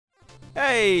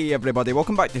Hey everybody,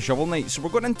 welcome back to Shovel Knight. So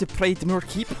we're going into Pridemoor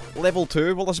Keep, level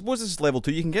 2. Well, I suppose this is level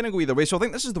 2, you can kind of go either way. So I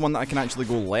think this is the one that I can actually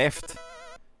go left.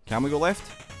 Can we go left?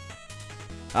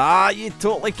 Ah, you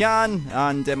totally can.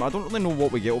 And I don't really know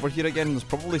what we get over here again. There's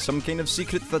probably some kind of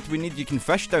secret that we need. You can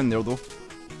fish down there though.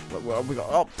 What have we got?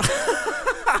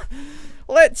 Oh.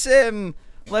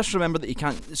 Let's remember that you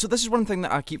can't. So this is one thing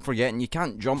that I keep forgetting. You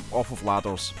can't jump off of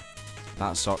ladders.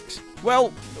 That sucks.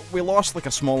 Well, we lost like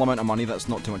a small amount of money. That's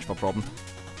not too much of a problem.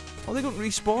 Oh, they don't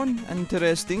respawn?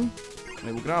 Interesting.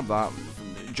 Right, we'll grab that.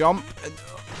 Jump.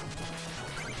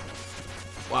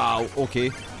 Wow, okay.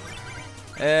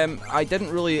 I didn't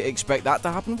really expect that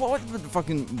to happen. What the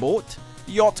fucking boat?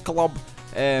 Yacht Club.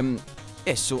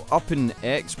 Yes, so up in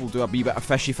X, we'll do a wee bit of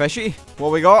fishy.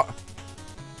 What we got?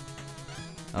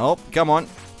 Oh, come on.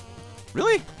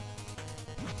 Really?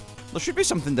 There should be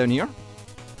something down here.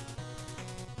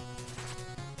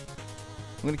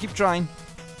 I'm gonna keep trying.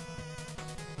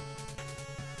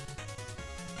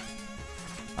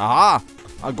 Aha!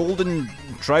 A golden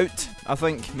trout, I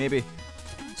think, maybe.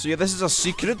 So yeah, this is a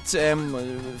secret.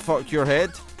 Fuck your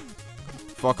head.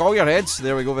 Fuck all your heads.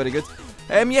 There we go, very good.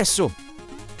 Yes, so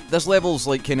this level's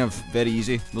like kind of very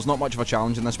easy. There's not much of a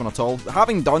challenge in this one at all.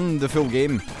 Having done the full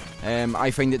game,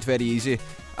 I find it very easy.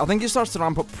 I think it starts to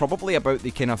ramp up probably about the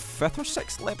kind of 5th or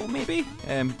 6th level, maybe.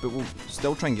 But we'll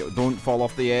still try and get. Don't fall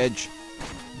off the edge.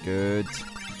 Good.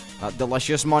 That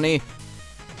delicious money.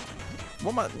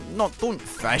 What am I? No, don't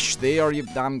fish there, you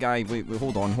damn guy. Wait,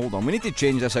 hold on. We need to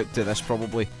change this out to this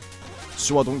probably,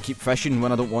 so I don't keep fishing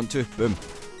when I don't want to. Boom.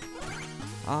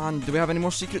 And do we have any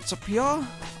more secrets up here? I'm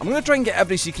gonna try and get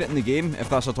every secret in the game if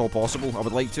that's at all possible. I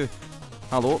would like to.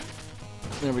 Hello.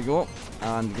 There we go.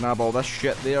 And grab all this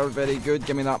shit there. Very good.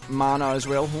 Give me that mana as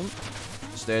well.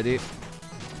 Steady. There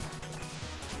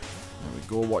we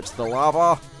go. Watch the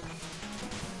lava.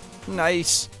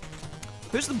 Nice.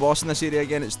 Who's the boss in this area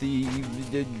again? It's the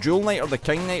Jewel Knight or the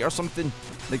King Knight or something.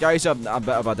 The guy's a bit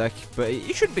of a dick, but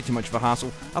he shouldn't be too much of a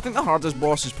hassle. I think the hardest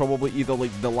boss is probably either like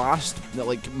the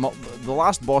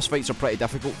last boss fights are pretty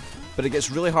difficult, but it gets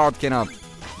really hard kind of.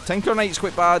 Tinker Knight's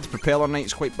quite bad, Propeller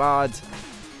Knight's quite bad.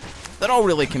 They're all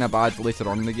really kind of bad later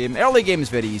on in the game. Early game is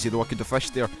very easy though, I could have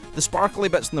fished there. The sparkly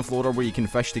bits in the floor are where you can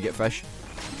fish to get fish.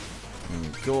 There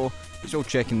we go. Still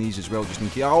checking these as well, just in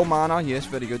case. Oh, mana, yes,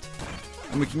 very good.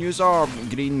 And we can use our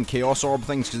green chaos orb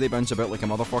things because they bounce about like a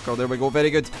motherfucker. There we go, very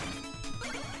good.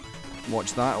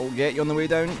 Watch that, it'll get you on the way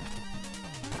down.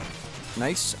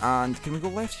 Nice, and can we go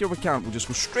left here? We can't, we'll just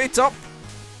go straight up.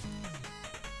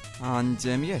 And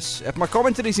yes, if my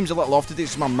commentary seems a little off today,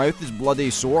 it's my mouth is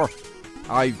bloody sore.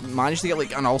 I've managed to get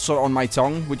like an ulcer on my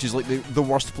tongue, which is like the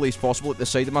worst place possible at the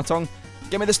side of my tongue.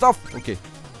 Give me the stuff! Okay,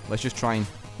 let's just try and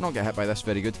not get hit by this,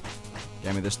 very good.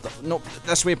 Give me this stuff. No,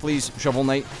 this way please, Shovel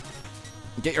Knight.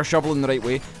 Get your shovel in the right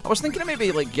way. I was thinking of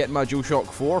maybe like getting my DualShock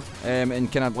 4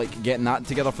 and kind of like getting that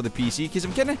together for the PC, because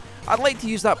I'd like to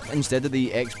use that instead of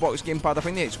the Xbox gamepad. I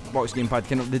think the Xbox gamepad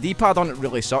kind of, the D-pad on it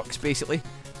really sucks basically,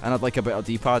 and I'd like a better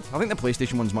D-pad. I think the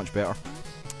PlayStation one's much better.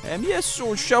 Yes,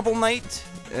 so Shovel Knight,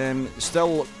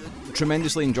 still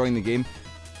tremendously enjoying the game.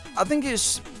 I think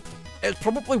it's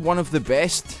probably one of the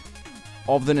best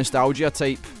of the nostalgia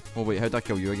type. Oh wait, how'd I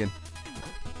kill you again?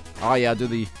 Ah yeah, I do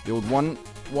the old one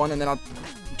and then a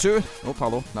 2. Oh,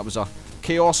 hello. That was a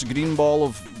chaos green ball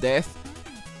of death.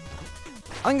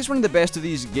 I think it's one of the best of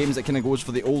these games that kind of goes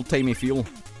for the old-timey feel.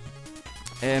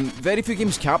 Very few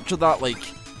games capture that, like,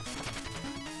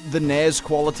 the NES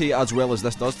quality as well as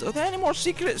this does. Are there any more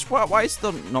secrets? Why is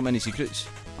there not many secrets?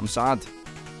 I'm sad.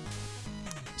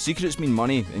 Secrets mean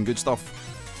money and good stuff.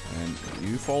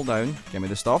 You fall down. Give me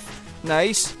the stuff.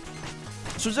 Nice.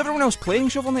 So is everyone else playing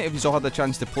Shovel Knight? Have you all had the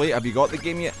chance to play it? Have you got the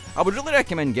game yet? I would really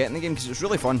recommend getting the game because it's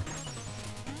really fun.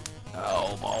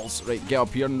 Oh, balls. Right, get up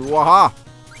here and waha!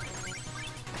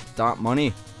 That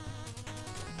money.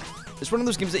 It's one of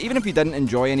those games that even if you didn't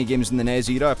enjoy any games in the NES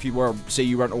era, if you were, say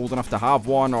you weren't old enough to have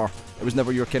one, or it was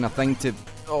never your kind of thing to...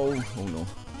 Oh no.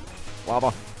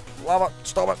 Lava. Lava,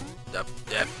 stop it.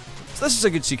 Yep. So this is a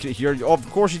good secret here. Of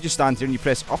course you just stand here and you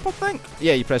press up, I think?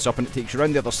 Yeah, you press up and it takes you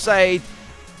around the other side.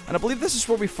 And I believe this is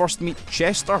where we first meet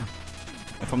Chester,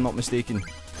 if I'm not mistaken.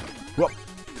 Whoop.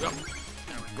 There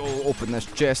we go, open this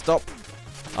chest up.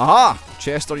 Aha!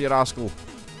 Chester, you rascal.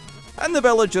 In the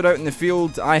village or out in the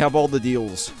field, I have all the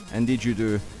deals. Indeed you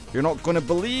do. You're not going to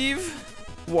believe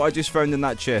what I just found in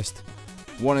that chest.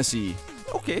 Wanna see?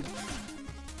 Okay.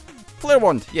 Flare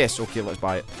wand. Yes, okay, let's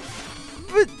buy it.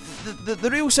 But the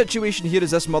real situation here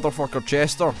is this motherfucker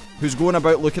Chester, who's going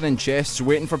about looking in chests,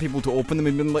 waiting for people to open them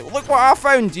and being like, look what I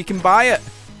found, you can buy it.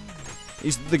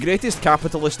 He's the greatest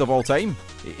capitalist of all time.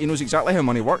 He knows exactly how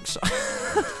money works.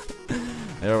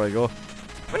 There we go.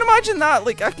 I mean, imagine that.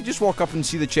 Like, I could just walk up and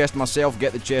see the chest myself,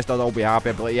 get the chest, I'd all be happy.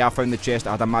 I'd be like, yeah, I found the chest, it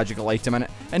had a magical item in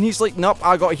it. And he's like, nope,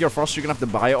 I got it here first, you're gonna have to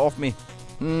buy it off me.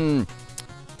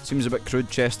 Seems a bit crude,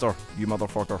 Chester, you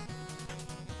motherfucker.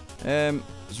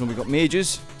 So we got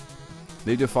mages.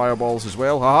 They do fireballs as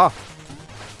well, haha.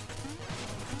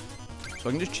 So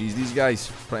I can just cheese these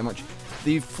guys, pretty much.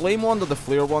 The flame wand or the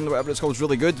flare wand, whatever it's called, is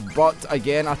really good. But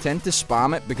again, I tend to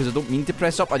spam it because I don't mean to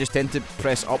press up. I just tend to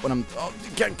press up when I'm... Oh,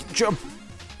 can't shoot him.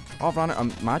 Oh, I've ran out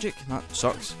of magic. That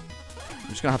sucks. I'm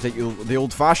just going to have to take you the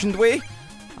old-fashioned way.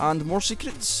 And more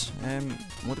secrets.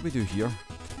 What do we do here?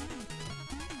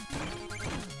 I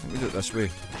think we do it this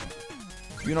way.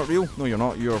 You're not real? No, you're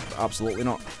not. You're absolutely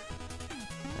not.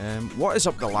 What is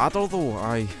up the ladder, though?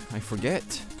 I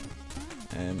forget.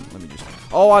 Let me just...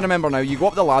 Oh, I remember now. You go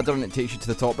up the ladder and it takes you to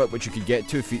the top bit, which you could get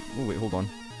to if you... Oh, wait, hold on.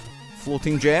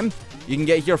 Floating gem? You can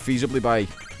get here feasibly by...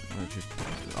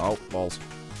 Oh, balls.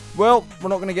 Well, we're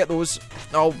not going to get those.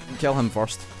 I'll kill him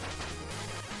first.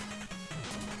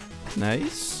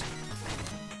 Nice.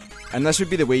 And this would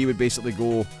be the way you would basically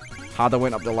go had I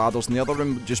went up the ladders in the other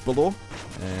room just below.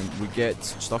 We get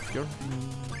stuff here.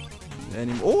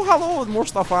 Oh, hello! More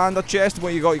stuff and a chest.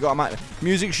 What you got? You got a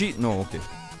music sheet? No, okay.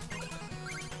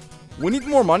 We need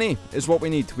more money, is what we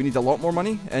need. We need a lot more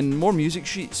money and more music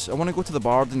sheets. I want to go to the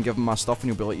bard and give him my stuff and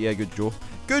he'll be like, yeah, good job.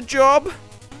 Good job!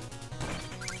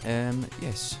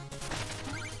 Yes.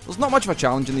 There's not much of a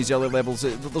challenge in these early levels.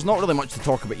 There's not really much to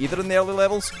talk about either in the early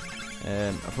levels.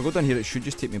 If I go down here, it should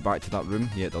just take me back to that room.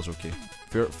 Yeah, it does, okay.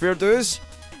 Fair dues.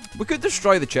 We could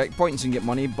destroy the checkpoints and get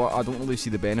money, but I don't really see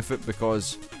the benefit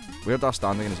because... Where do I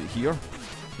stand again? Is it here?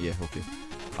 Yeah, okay.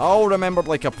 I'll remember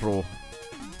like a pro.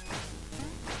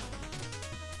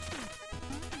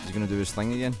 Is he gonna do his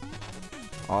thing again?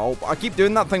 Oh, I keep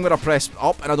doing that thing where I press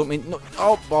up and I don't mean... No,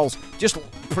 oh, balls. Just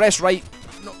press right.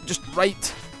 No, just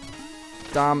right.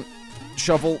 Damn.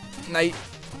 Shovel. Night.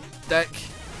 Dick.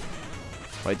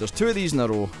 Right, there's two of these in a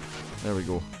row. There we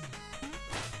go.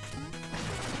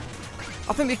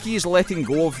 I think the key is letting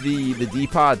go of the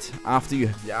D-pad after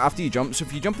you jump. So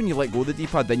if you jump and you let go of the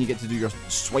D-pad, then you get to do your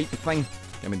swipe thing.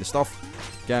 Give me the stuff.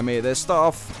 Give me the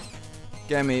stuff.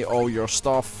 Give me all your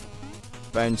stuff.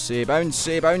 Bouncy,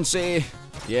 bouncy, bouncy.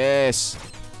 Yes.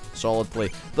 Solid play.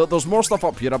 There's more stuff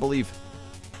up here, I believe.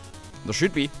 There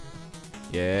should be.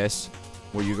 Yes.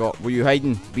 What you got? Were you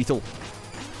hiding, beetle?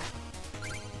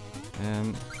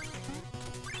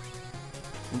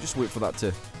 We'll just wait for that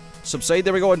to subside.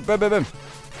 There we go. And boom, boom, boom.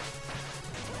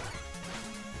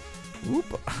 Whoop.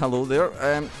 Hello there.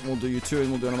 We'll do you two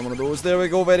and we'll do another one of those. There we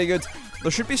go. Very good.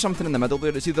 There should be something in the middle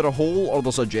there. It's either a hole or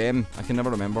there's a gem. I can never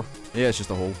remember. Yeah, it's just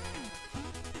a hole.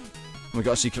 We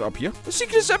got a secret up here. There's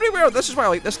secrets everywhere. This is why I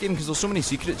like this game, because there's so many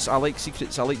secrets. I like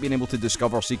secrets. I like being able to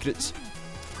discover secrets.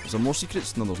 Is there more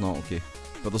secrets? No, there's not. Okay.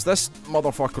 But there's this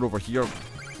motherfucker over here.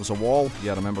 There's a wall.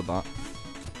 Yeah, I remember that.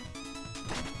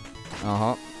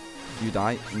 Uh-huh. You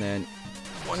die. And then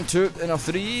 1, 2, and a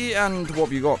 3. And what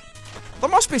have you got? There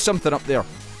must be something up there.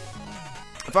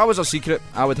 If I was a secret,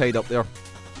 I would hide up there.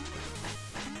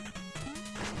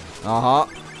 Uh-huh.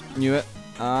 Knew it.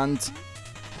 And...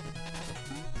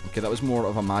 okay, that was more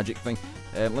of a magic thing.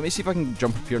 Let me see if I can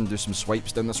jump up here and do some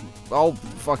swipes down this... Oh,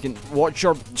 fucking... watch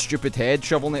your stupid head,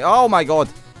 Shovel Knight. Oh my god!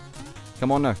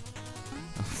 Come on now.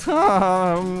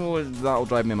 That'll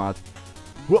drive me mad.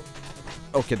 Whoop.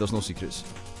 Okay, there's no secrets.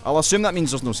 I'll assume that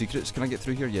means there's no secrets. Can I get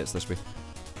through here? Yeah, it's this way.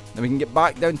 Then we can get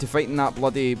back down to fighting that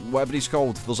bloody... whatever he's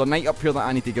called. There's a knight up here that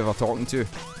I need to give a talking to.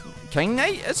 King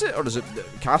Knight, is it? Or is it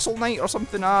Castle Knight or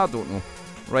something? I don't know.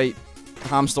 Right.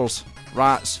 Hamsters.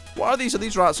 Rats. What are these? Are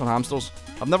these rats or hamsters?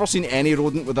 I've never seen any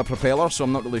rodent with a propeller, so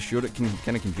I'm not really sure. It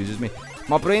kind of confuses me.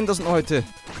 My brain doesn't know how to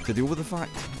deal with the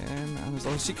fact. And is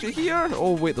there a secret here?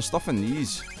 Oh wait, there's stuff in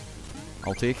these.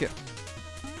 I'll take it.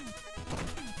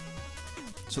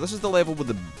 So this is the level with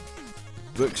the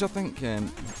books, I think.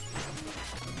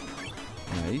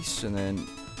 Nice, and then...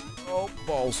 oh,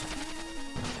 balls.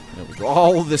 There we go.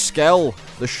 Oh, the skill.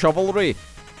 The chivalry.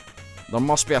 There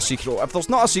must be a secret. If there's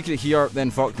not a secret here, then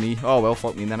fuck me. Oh, well,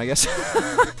 fuck me then, I guess.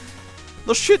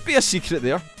 There should be a secret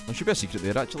there. There should be a secret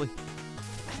there, actually.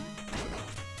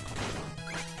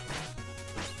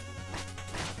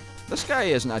 This guy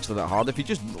isn't actually that hard. If you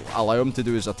just allow him to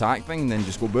do his attack thing, then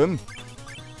just go boom.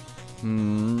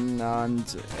 And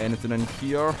anything in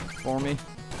here for me?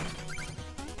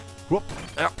 Whoop.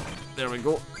 Yep. There we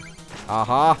go.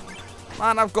 Aha.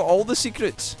 Man, I've got all the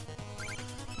secrets.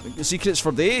 The secrets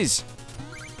for days.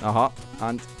 Uh-huh.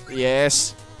 And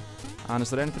yes. And is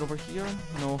there anything over here?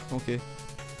 No. Okay.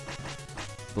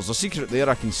 There's a secret there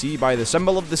I can see by the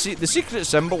symbol of the secret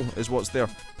symbol is what's there.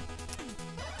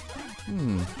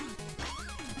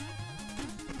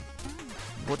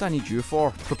 What do I need you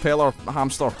for? Propeller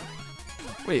hamster.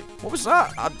 Wait, what was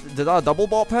that? Did I double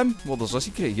bop him? Well, there's a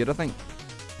secret here, I think.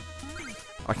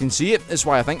 I can see it, that's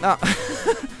why I think that.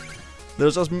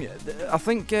 There's this, I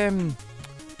think,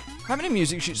 how many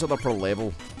music sheets are there per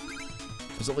level?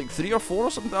 Is it like 3 or 4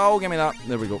 or something? Oh, give me that.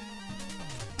 There we go.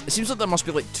 It seems like there must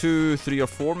be like 2, 3 or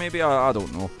 4 maybe, I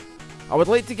don't know. I would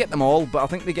like to get them all, but I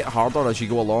think they get harder as you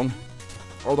go along.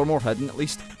 Or they're more hidden at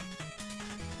least.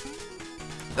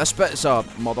 This bit's a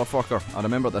motherfucker. I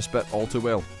remember this bit all too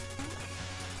well.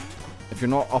 If you're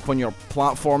not up on your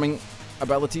platforming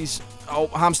abilities... Oh,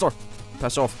 hamster!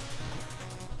 Piss off.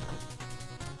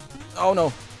 Oh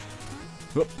no.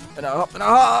 Up and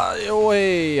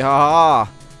away! Ha ha!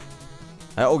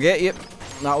 That'll get you.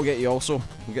 That'll get you also.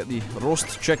 We'll get the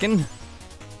roast chicken.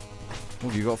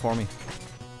 What have you got for me?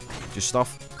 Just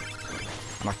stuff.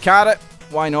 And a carrot.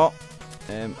 Why not?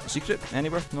 Secret?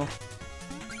 Anywhere? No.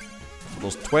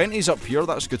 There's 20s up here.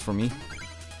 That's good for me.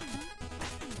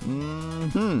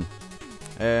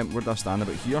 Where did I stand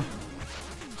about here?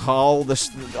 Oh,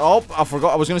 this... Oh, I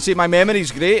forgot. I was going to say my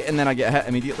memory's great, and then I get hit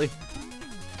immediately.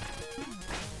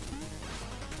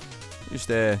 Just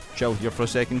chill here for a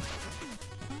second.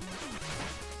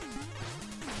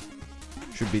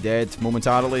 Should be dead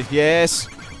momentarily. Yes!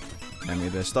 Any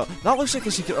of this stuff. That looks like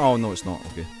a secret. Oh, no, it's not.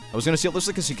 Okay. I was going to say it looks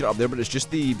like a secret up there, but it's just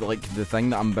the, like, the thing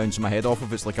that I'm bouncing my head off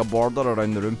of. It's like a border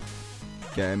around the room.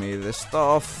 Give me this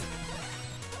stuff.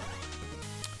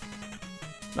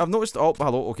 I've noticed. Oh,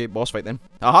 hello. Okay, boss fight then.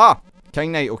 Aha!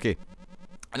 King Knight. Okay.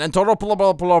 An interloper.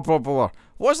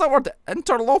 What is that word?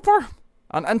 Interloper?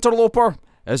 An interloper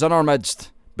is in our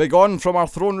midst. Begone from our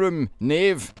throne room,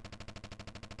 knave.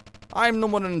 I'm no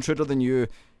more an intruder than you.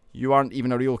 You aren't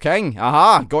even a real king.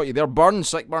 Aha! Got you there. Burn,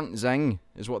 sick, burnt, zing,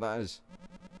 is what that is.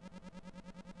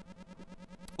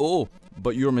 Oh,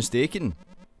 but you're mistaken.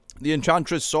 The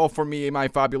enchantress saw for me my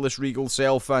fabulous regal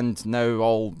self, and now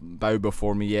all bow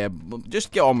before me. Yeah,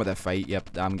 just get on with the fight,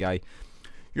 yep, damn guy.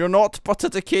 You're not but a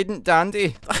decadent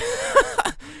dandy.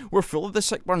 We're full of the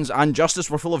sick burns and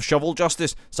justice. We're full of shovel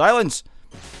justice. Silence!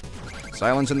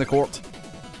 Silence in the court.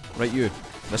 Right, you.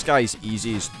 This guy's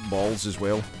easy as balls as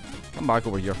well. Come back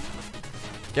over here.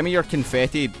 Give me your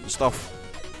confetti stuff.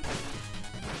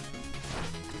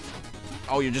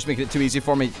 Oh, you're just making it too easy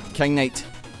for me, King Knight.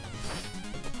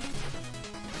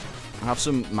 Have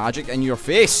some magic in your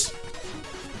face.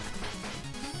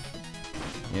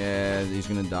 Yeah, he's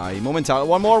gonna die momentarily.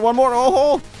 One more.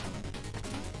 Oh!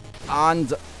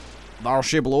 And there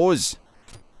she blows.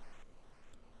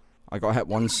 I got hit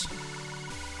once.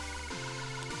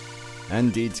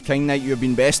 Indeed, King Knight, you have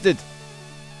been bested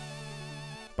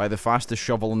by the fastest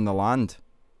shovel in the land.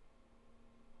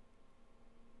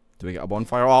 Do we get a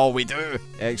bonfire? Oh, we do!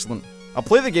 Excellent. I'll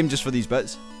play the game just for these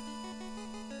bits.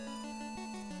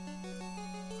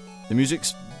 The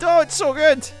music's... Oh, it's so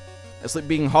good! It's like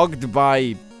being hugged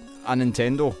by a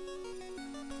Nintendo.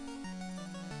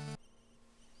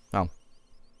 Oh.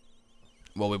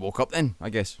 Well, we woke up then, I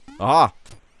guess. Aha!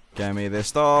 Give me this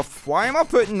stuff. Why am I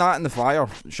putting that in the fire?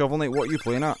 Shovel Knight, what are you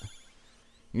playing at?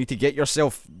 You need to get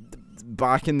yourself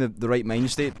back in the right mind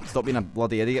state. Stop being a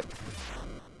bloody idiot.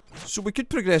 So we could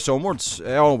progress onwards.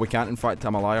 Oh, we can't, in fact,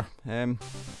 I'm a liar.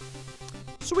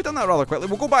 So we done that rather quickly.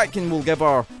 We'll go back and we'll give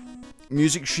our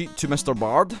music sheet to Mr.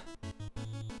 Bard.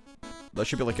 That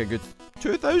should be like a good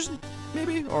 2,000,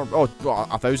 maybe? Or, oh, well,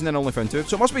 1,000 then, I only found 2.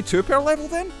 So it must be 2 per level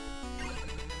then?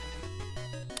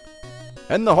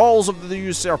 In the halls of the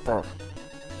usurper.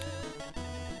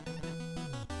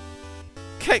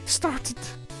 Kick-started.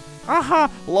 Aha!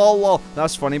 Lol.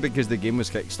 That's funny because the game was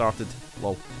kick-started.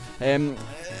 Lol.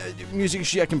 Music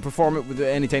sheet, I can perform it with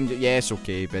any time. Yes,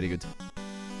 okay, very good.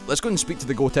 Let's go and speak to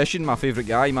the Goatician, my favourite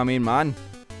guy, my main man.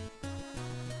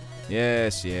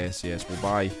 Yes, we'll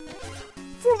buy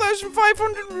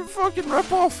 4,500 fucking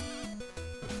rip-off.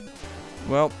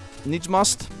 Well, needs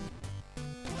must.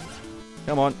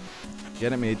 Come on,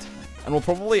 get it made. And we'll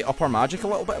probably up our magic a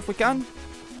little bit if we can.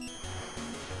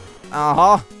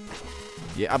 Aha!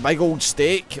 Yeah, a big old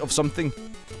steak of something.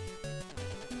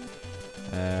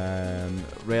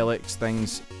 Relics,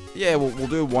 things. Yeah, we'll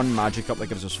do one magic up that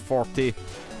gives us 40.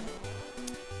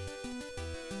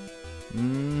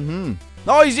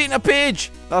 No, he's eating a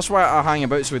page! That's why I hang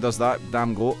about, so he does that,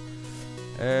 damn goat.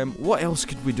 What else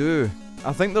could we do?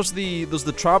 I think there's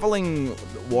the travelling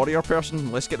warrior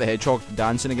person. Let's get the hedgehog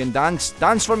dancing again.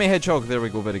 Dance for me, hedgehog. There we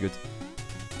go, very good.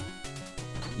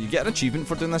 You get an achievement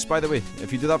for doing this, by the way.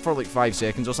 If you do that for like 5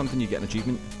 seconds or something, you get an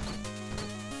achievement.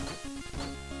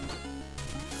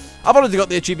 I've already got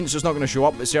the achievement, so it's not going to show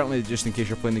up, but certainly just in case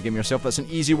you're playing the game yourself, that's an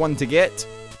easy one to get.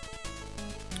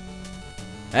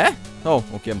 Eh? Oh,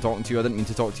 okay, I'm talking to you. I didn't mean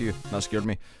to talk to you. That scared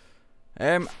me.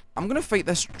 I'm gonna fight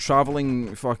this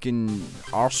travelling fucking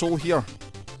arsehole here.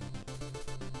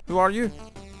 Who are you?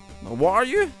 What are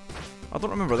you? I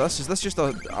don't remember this. Is this just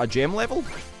a gem level?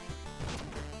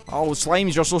 Oh,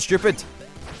 slimes, you're so stupid.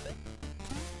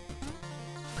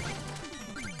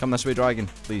 Come this way, dragon,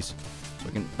 please. So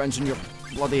I can bounce on your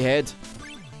bloody head.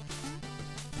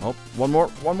 Oh, one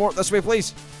more. This way,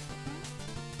 please.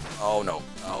 Oh, no.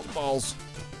 Oh, balls.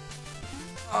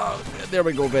 Oh, there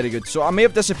we go, very good. So I may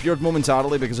have disappeared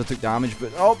momentarily because I took damage,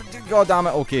 but oh, god damn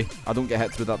it. Okay, I don't get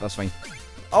hit through that, that's fine.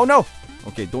 Oh, no.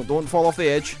 Okay, don't fall off the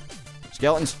edge.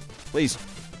 Skeletons, please.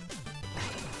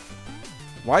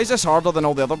 Why is this harder than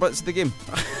all the other bits of the game?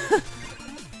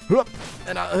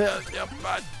 And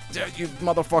you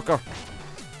motherfucker.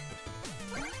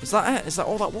 Is that it? Is that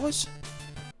all that was?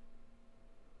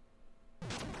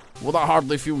 Well, that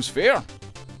hardly feels fair.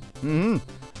 And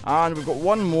we've got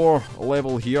one more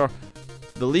level here.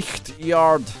 The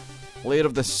Lichtyard Lair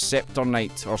of the Scepter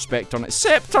Knight. Or Spectre Knight.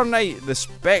 Scepter Knight! The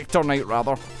Spectre Knight,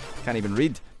 rather. Can't even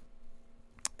read.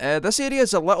 This area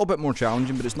is a little bit more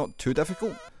challenging, but it's not too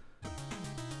difficult.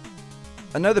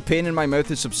 And now the pain in my mouth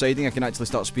is subsiding, I can actually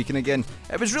start speaking again.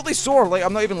 It was really sore, like,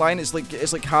 I'm not even lying, it's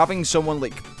like having someone,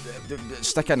 like,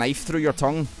 stick a knife through your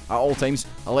tongue at all times.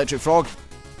 Electric frog.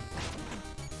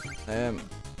 I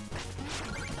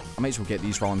might as well get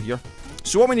these while I'm here.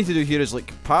 So what we need to do here is,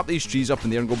 like, pop these trees up in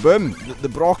there and go boom! The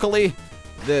broccoli,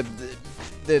 the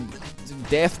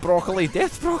death broccoli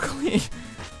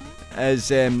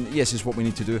is, yes, is what we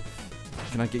need to do.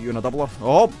 Can I get you in a doubler?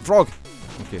 Oh, frog!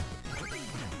 Okay.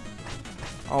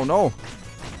 Oh no!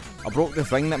 I broke the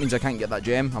thing, that means I can't get that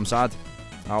gem. I'm sad.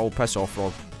 I'll piss off,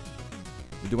 frog.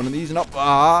 We do one of these and up.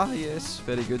 Ah, yes,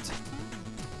 very good.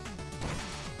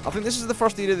 I think this is the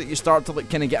first area that you start to, like,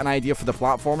 kind of get an idea for the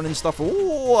platforming and stuff.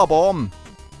 Oh, a bomb!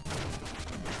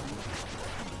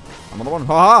 Another one.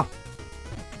 Haha!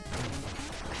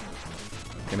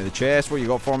 Give me the chest. What you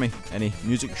got for me? Any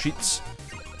music sheets?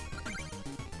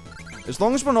 As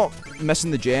long as we're not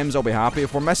missing the gems, I'll be happy.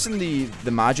 If we're missing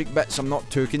the magic bits, I'm not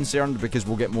too concerned because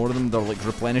we'll get more of them. They're, like,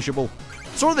 replenishable.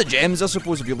 So are the gems, I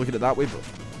suppose, if you look at it that way. But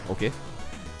okay.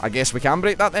 I guess we can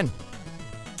break that then.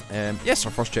 Yes,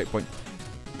 our first checkpoint.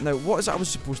 Now, what is it I was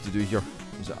supposed to do here?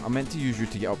 Is it, I meant to use you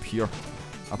to get up here,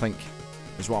 I think,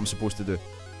 is what I'm supposed to do.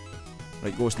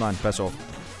 Right, ghost man, piss off.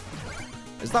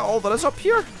 Is that all there is up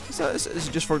here? Is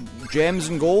it just for gems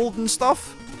and gold and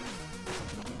stuff?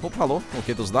 Oh, hello.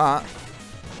 Okay, there's that.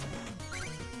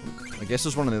 I guess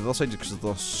there's one on the other side because of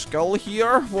the skull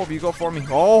here. What have you got for me?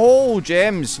 Oh,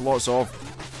 gems. Lots of.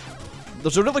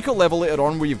 There's a really cool level later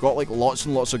on where you've got, like, lots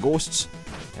and lots of ghosts.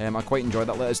 I quite enjoyed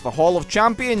that. It's the Hall of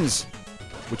Champions,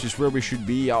 which is where we should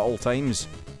be at all times,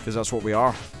 because that's what we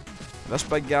are. This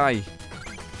big guy,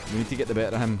 we need to get the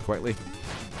better of him quickly.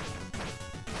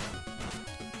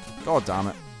 God damn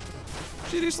it.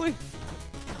 Seriously?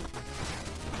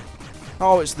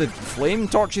 Oh, it's the flame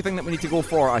torchy thing that we need to go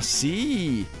for. I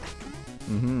see.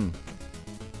 The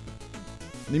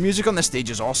music on this stage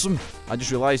is awesome. I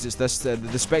just realised it's this.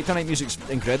 The Spectre Knight music's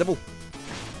incredible.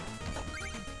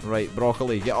 Right,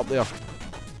 broccoli, get up there.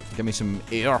 Give me some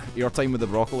air time with the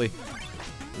broccoli.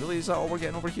 Really, is that all we're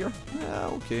getting over here? Yeah,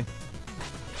 okay.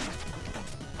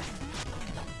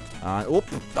 And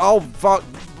oh fuck,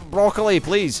 broccoli,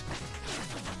 please.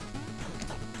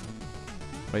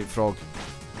 Right, frog.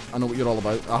 I know what you're all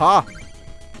about. Aha!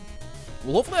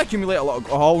 Well, hopefully I accumulate a lot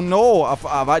of... Oh no!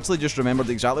 I've actually just remembered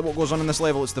exactly what goes on in this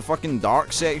level. It's the fucking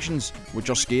dark sections, which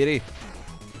are scary.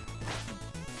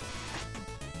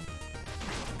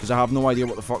 Because I have no idea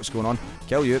what the fuck's going on.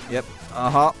 Kill you. Yep.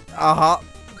 Aha. Aha.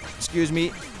 Excuse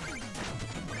me.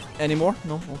 Any more?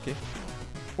 No? Okay.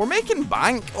 We're making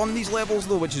bank on these levels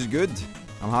though, which is good.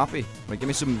 I'm happy. Right, give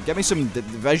me some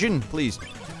vision, please.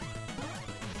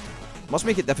 Must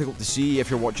make it difficult to see if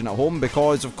you're watching at home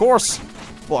because, of course,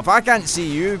 well, if I can't see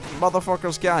you,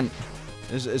 motherfuckers can't.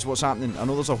 Is what's happening. I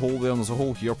know there's a hole there and there's a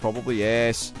hole here, probably.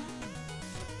 Yes.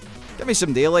 Give me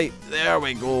some daylight. There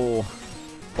we go.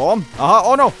 Bomb. Aha.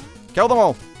 Oh no. Kill them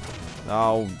all.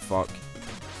 Oh, fuck.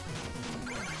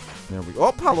 There we go.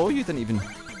 Oh, hello. You didn't even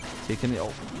take any.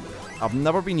 Oh. I've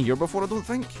never been here before, I don't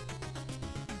think.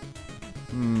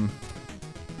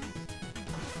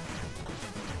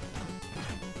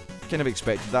 Kind of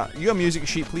expected that. You a music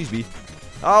sheet, please be.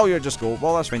 Oh, you're just gold.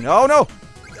 Well, that's fine. Oh no!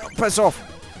 Piss off!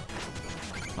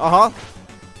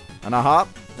 And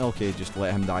okay, just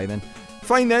let him die then.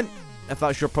 Fine then. If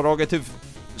that's your prerogative,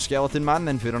 skeleton man,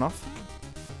 then fair enough.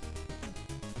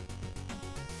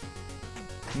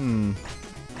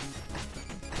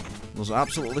 There's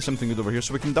absolutely something good over here.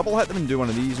 So we can double hit them and do one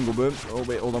of these and go boom. Oh,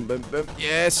 wait, hold on. Boom, boom.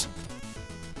 Yes!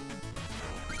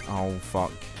 Oh,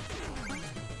 fuck.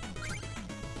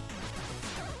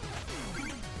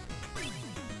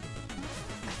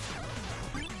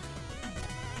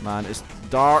 Man, it's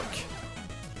dark.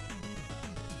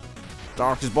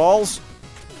 Dark as balls.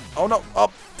 Oh, no.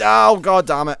 Up. Oh, god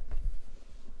damn it.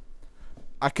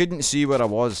 I couldn't see where I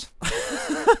was.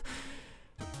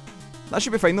 That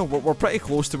should be fine though. We're pretty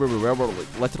close to where we were. We're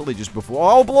like literally just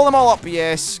before. Oh, blow them all up.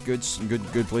 Yes, good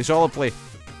play. Solid play.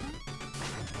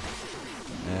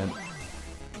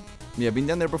 Yeah, I've been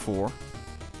down there before.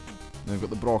 Now I've got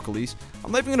the broccolis.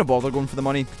 I'm not even gonna bother going for the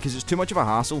money because it's too much of a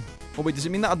hassle. Oh wait, does it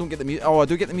mean that I don't get the music? Oh, I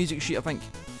do get the music sheet, I think.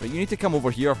 Right, you need to come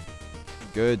over here.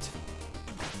 Good.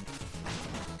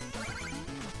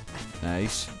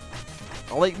 Nice.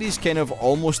 I like these kind of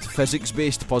almost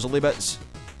physics-based puzzly bits.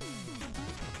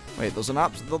 Wait, there's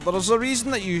there's a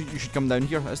reason that you should come down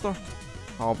here, is there?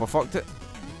 Oh, have I fucked it?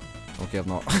 Okay, I've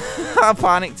not. I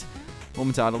panicked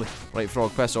momentarily. Right,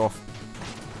 frog, piss off.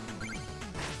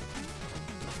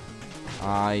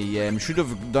 I should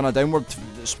have done a downward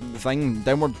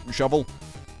downward shovel,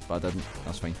 but I didn't.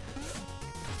 That's fine.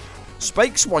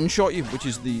 Spikes one-shot you, which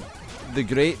is the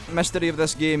great mystery of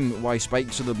this game. Why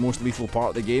spikes are the most lethal part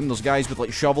of the game. There's guys with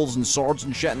like shovels and swords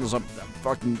and shit, and there's a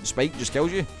fucking spike just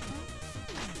kills you.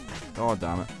 God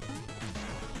damn it.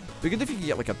 Be good if you could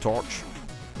get like a torch.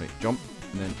 Right, jump,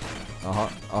 and then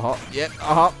yep,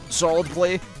 solid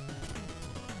play.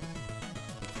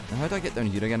 Now how do I get down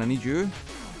here again? I need you.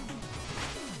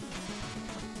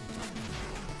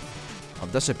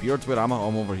 I've disappeared. Where am I?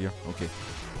 I'm over here. Okay.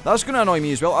 That's going to annoy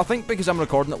me as well. I think because I'm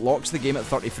recording it locks the game at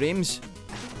 30 frames.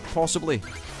 Possibly.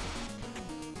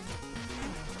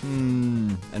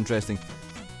 Interesting.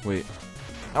 Wait.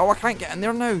 Oh, I can't get in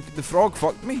there now. The frog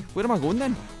fucked me. Where am I going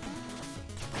then?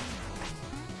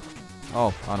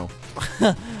 Oh, I know.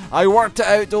 I worked it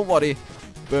out, don't worry.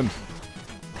 Boom.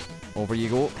 Over you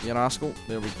go, you rascal.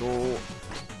 There we go.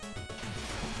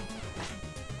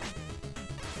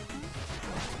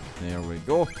 There we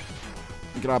go.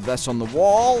 Grab this on the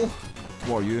wall.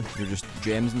 What are you? You're just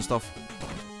gems and stuff.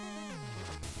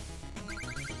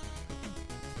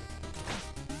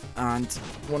 And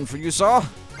one for you, sir.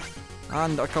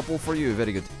 And a couple for you.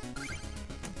 Very good.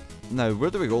 Now, where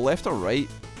do we go? Left or right?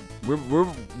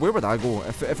 Where would I go?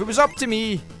 If it was up to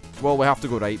me... Well, we have to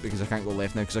go right because I can't go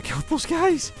left now because I killed those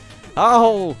guys.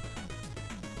 Oh!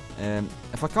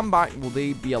 If I come back, will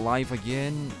they be alive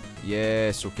again?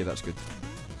 Yes. Okay, that's good.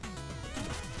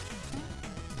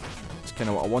 That's kind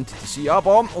of what I wanted to see. Ah,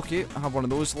 bomb. Okay, I have one of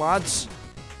those, lads.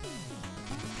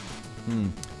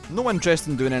 No interest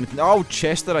in doing anything. Oh,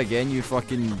 Chester again, you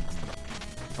fucking...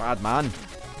 bad man.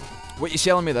 What are you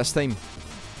selling me this time?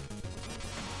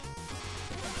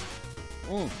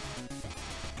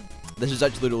 This is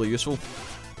actually really useful.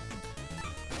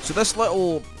 So this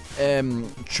little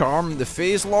charm, the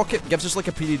phase locket, gives us like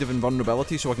a period of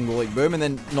invulnerability so I can go like boom and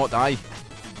then not die.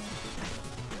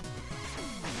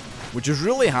 Which is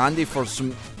really handy for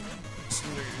some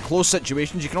close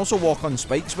situations. You can also walk on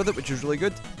spikes with it, which is really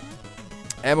good.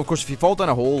 Of course, if you fall down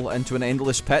a hole into an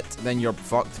endless pit, then you're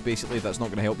fucked, basically. That's not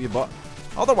going to help you, but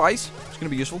otherwise, it's going to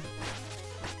be useful.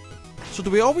 So do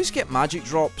we always get magic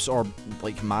drops, or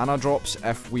like mana drops,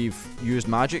 if we've used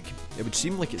magic? It would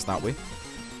seem like it's that way.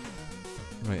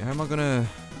 Right, how am I going to...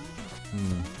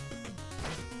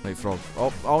 Right, frog.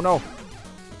 Oh no!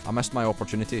 I missed my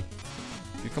opportunity.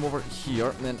 You come over here,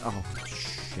 and then... Oh,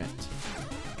 shit.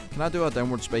 Can I do a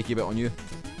downward spiky bit on you?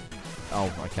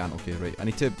 Oh, I can't. Okay, right. I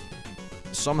need to...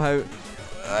 somehow...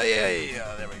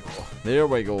 yeah, there we go. There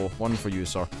we go. One for you,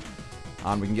 sir.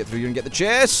 And we can get through here and get the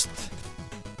chest!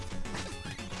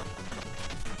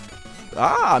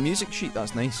 Ah, music sheet.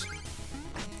 That's nice.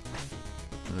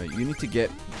 Right, you need to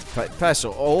get... piss.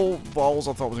 Oh, balls.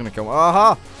 I thought I was going to kill...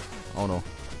 Aha! Oh, no.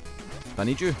 Do I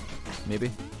need you?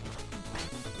 Maybe.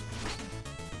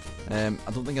 I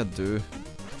don't think I do.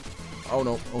 Oh,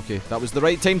 no. Okay, that was the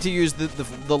right time to use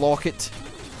the locket.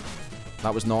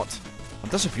 That was not... I've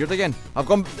disappeared again. I've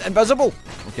gone invisible.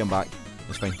 Okay, I'm back.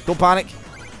 It's fine. Don't panic.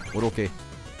 We're okay.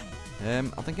 I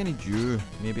think I need you,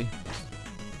 maybe.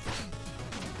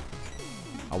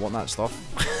 I want that stuff.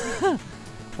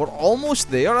 We're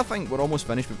almost there, I think. We're almost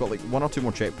finished. We've got like 1 or 2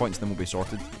 more checkpoints, then we'll be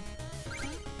sorted.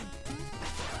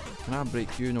 Can I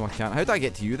break you? No, I can't. How do I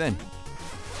get to you then?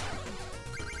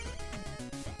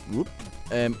 Whoop.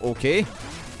 Okay.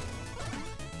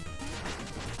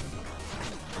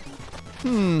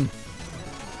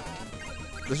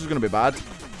 This is going to be bad.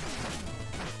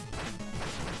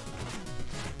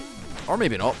 Or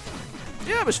maybe not.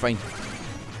 Yeah, it was fine.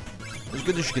 as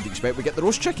good as you could expect. We get the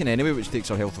roast chicken anyway, which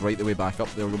takes our health right the way back up.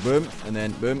 There we go, boom, and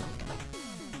then boom.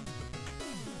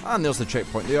 And there's the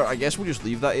checkpoint there. I guess we'll just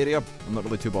leave that area. I'm not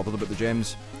really too bothered about the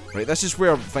gems. Right, this is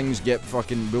where things get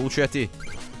fucking bullshitty.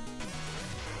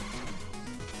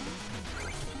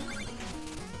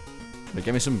 Right,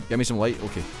 give me some light.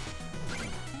 Okay.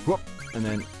 Whoop, and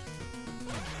then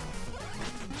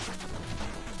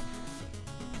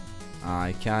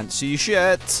I can't see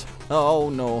shit. Oh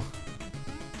no.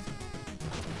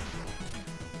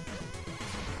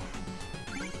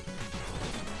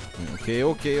 Okay.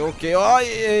 Oh,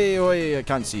 yeah, I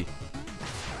can't see.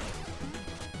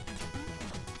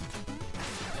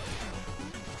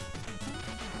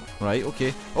 Right,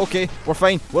 okay, we're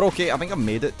fine. We're okay. I think I've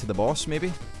made it to the boss,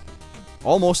 maybe.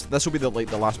 Almost. This will be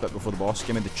the last bit before the boss.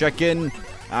 Give me the chicken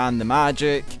and the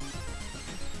magic.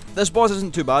 This boss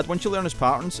isn't too bad once you learn his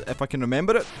patterns, if I can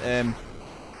remember it.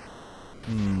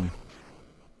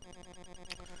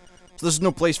 So this is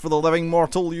no place for the living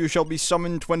mortal. You shall be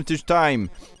summoned when it is time.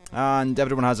 And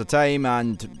everyone has a time,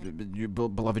 and your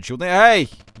beloved shield. Hey!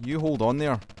 You hold on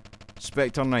there,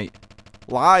 Spectre Knight.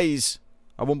 Lies!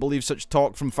 I won't believe such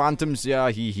talk from phantoms.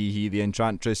 Yeah, he, the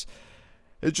enchantress.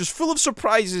 It's just full of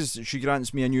surprises. She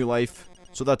grants me a new life,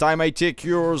 so that I might take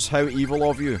yours. How evil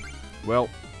of you. Well,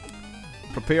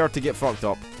 prepare to get fucked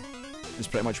up. Is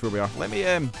pretty much where we are. Let me,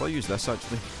 I'll use this,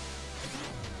 actually.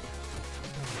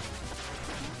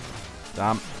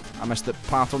 Damn, I missed the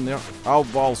pattern there. Oh,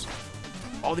 balls.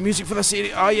 Oh, the music for this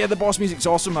area. Oh, yeah, the boss music's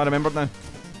awesome. I remembered now.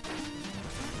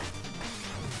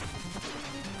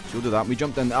 So we'll do that. We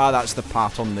jumped in. Ah, that's the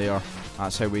pattern there.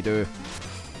 That's how we do.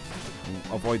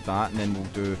 We'll avoid that, and then we'll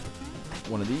do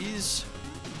one of these.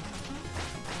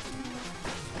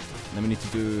 And then we need to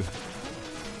do...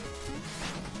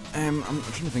 I'm trying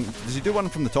to think. Does he do one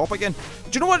from the top again?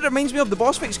 Do you know what it reminds me of? The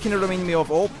boss fights kind of remind me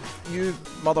of... Oh, you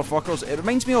motherfuckers. It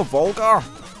reminds me of Volgar.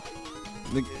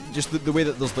 Just the way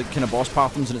that there's like kind of boss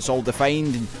patterns and it's all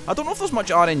defined. And I don't know if there's much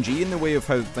RNG in the way of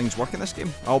how things work in this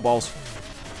game. Oh, balls.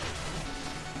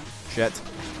 Shit.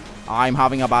 I'm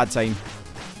having a bad time.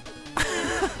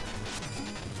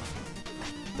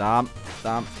 Damn.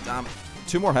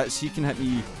 2 more hits. He can hit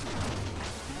me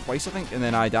twice, I think, and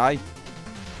then I die.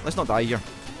 Let's not die here.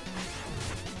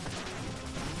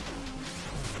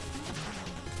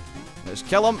 Let's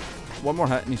kill him. 1 more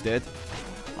hit and he's dead.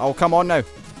 Oh, come on now.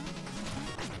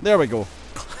 There we go.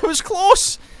 It was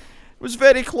close. It was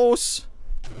very close.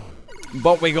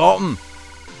 But we got him.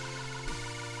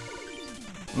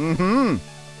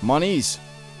 Monies.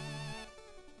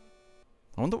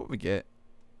 I wonder what we get.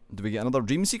 Do we get another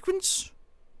dream sequence?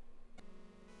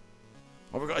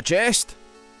 Oh, we got a chest.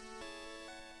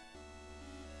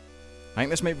 I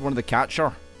think this might be one of the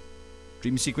catcher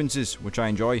dream sequences, which I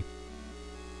enjoy.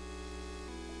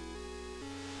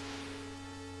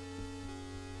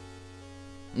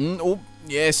 Oh,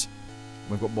 yes.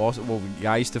 We've got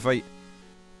guys to fight.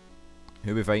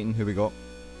 Who we fighting? Who we got?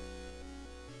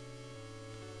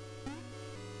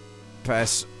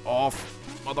 Piss off,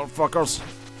 motherfuckers.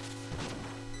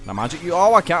 Can I magic you?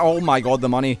 Oh, I can't. Oh my god, the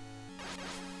money.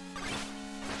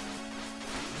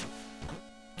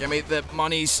 Give me the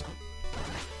monies.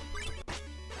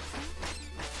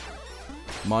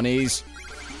 Monies.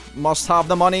 Must have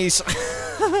the monies.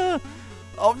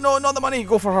 Oh no, not the money.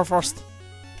 Go for her first.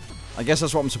 I guess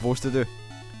that's what I'm supposed to do.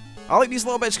 I like these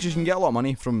little bits because you can get a lot of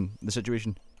money from the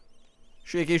situation.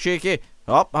 Shaky, shaky.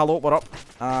 Up, hello, we're up.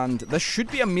 And this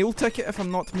should be a meal ticket if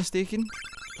I'm not mistaken.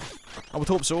 I would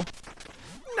hope so.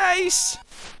 Nice!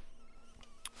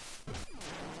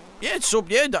 Yeah, so,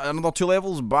 yeah, another 2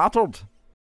 levels battered.